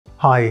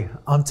Hi,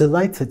 I'm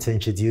delighted to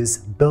introduce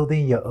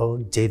Building Your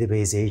Own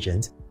Database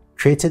Agent,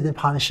 created in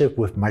partnership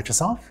with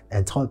Microsoft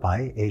and taught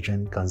by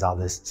Adrian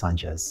Gonzalez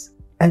Sanchez.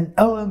 An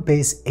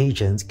LM-based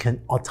agent can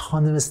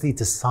autonomously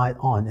decide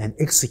on and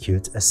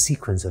execute a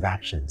sequence of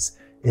actions.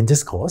 In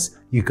this course,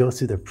 you go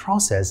through the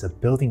process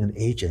of building an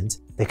agent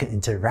that can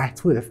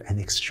interact with and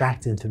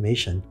extract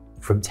information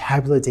from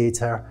tabular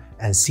data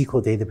and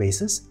SQL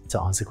databases to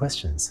answer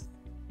questions.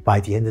 By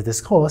the end of this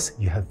course,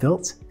 you have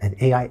built an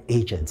AI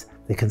agent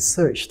that can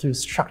search through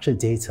structured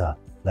data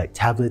like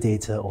tabular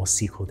data or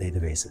SQL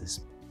databases.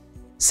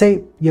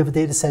 Say you have a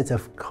data set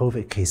of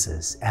COVID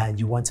cases and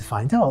you want to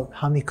find out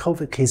how many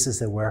COVID cases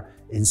there were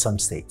in some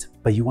state,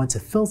 but you want to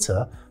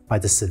filter by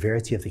the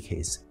severity of the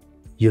case.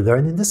 You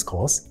learn in this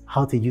course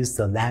how to use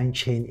the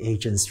LangChain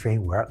agents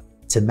framework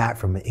to map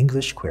from an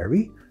English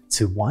query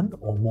to one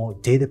or more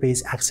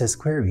database access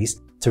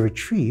queries to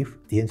retrieve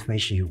the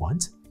information you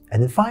want,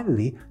 and then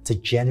finally to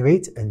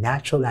generate a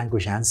natural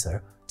language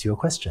answer to your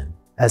question.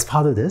 As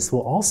part of this,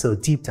 we'll also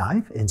deep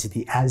dive into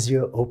the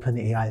Azure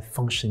OpenAI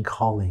function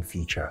calling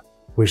feature,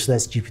 which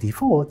lets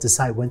GPT-4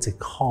 decide when to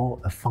call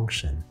a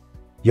function.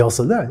 You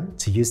also learn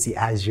to use the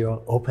Azure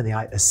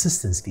OpenAI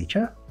Assistance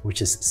feature,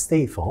 which is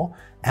stateful,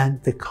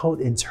 and the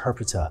code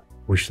interpreter,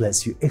 which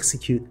lets you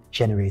execute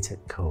generated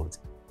code.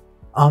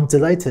 I'm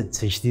delighted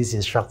to introduce the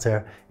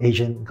instructor,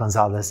 Adrian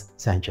Gonzalez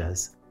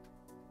Sanchez.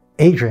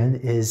 Adrian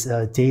is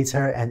a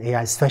data and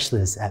AI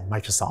specialist at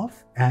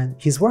Microsoft, and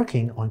he's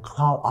working on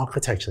cloud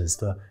architectures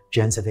for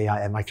generative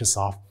AI at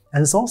Microsoft,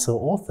 and is also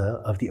author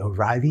of the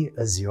O'Reilly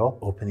Azure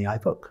OpenAI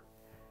book.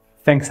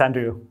 Thanks,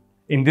 Andrew.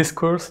 In this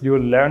course, you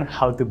will learn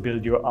how to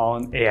build your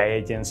own AI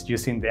agents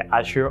using the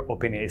Azure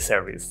OpenAI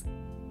Service.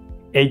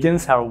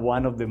 Agents are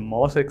one of the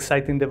most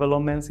exciting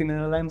developments in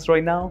LLMs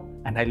right now,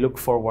 and I look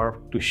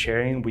forward to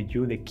sharing with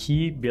you the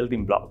key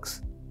building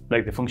blocks,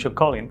 like the function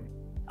calling,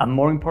 and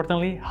more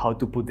importantly, how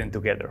to put them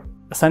together.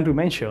 As Andrew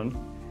mentioned,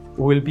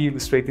 we will be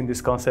illustrating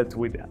this concept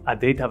with a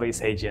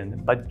database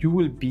agent, but you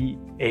will be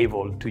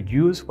able to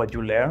use what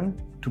you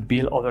learn to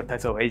build other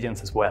types of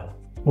agents as well.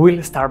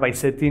 We'll start by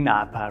setting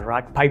up a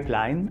RAG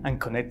pipeline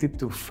and connect it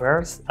to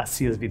first a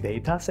CSV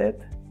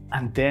dataset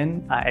and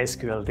then a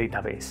SQL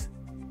database.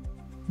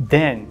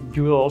 Then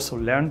you will also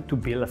learn to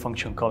build a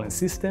function calling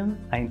system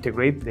and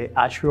integrate the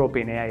Azure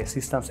OpenAI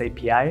Assistance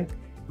API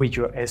with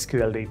your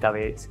SQL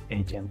database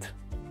agent.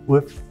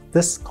 With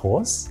this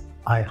course,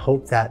 I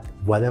hope that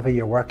whatever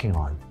you're working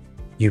on,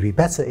 you'll be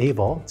better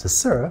able to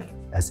serve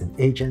as an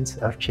agent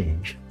of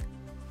change.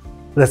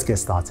 Let's get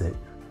started.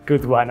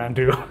 Good one,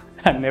 Andrew.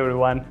 And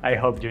everyone, I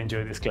hope you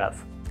enjoy this class.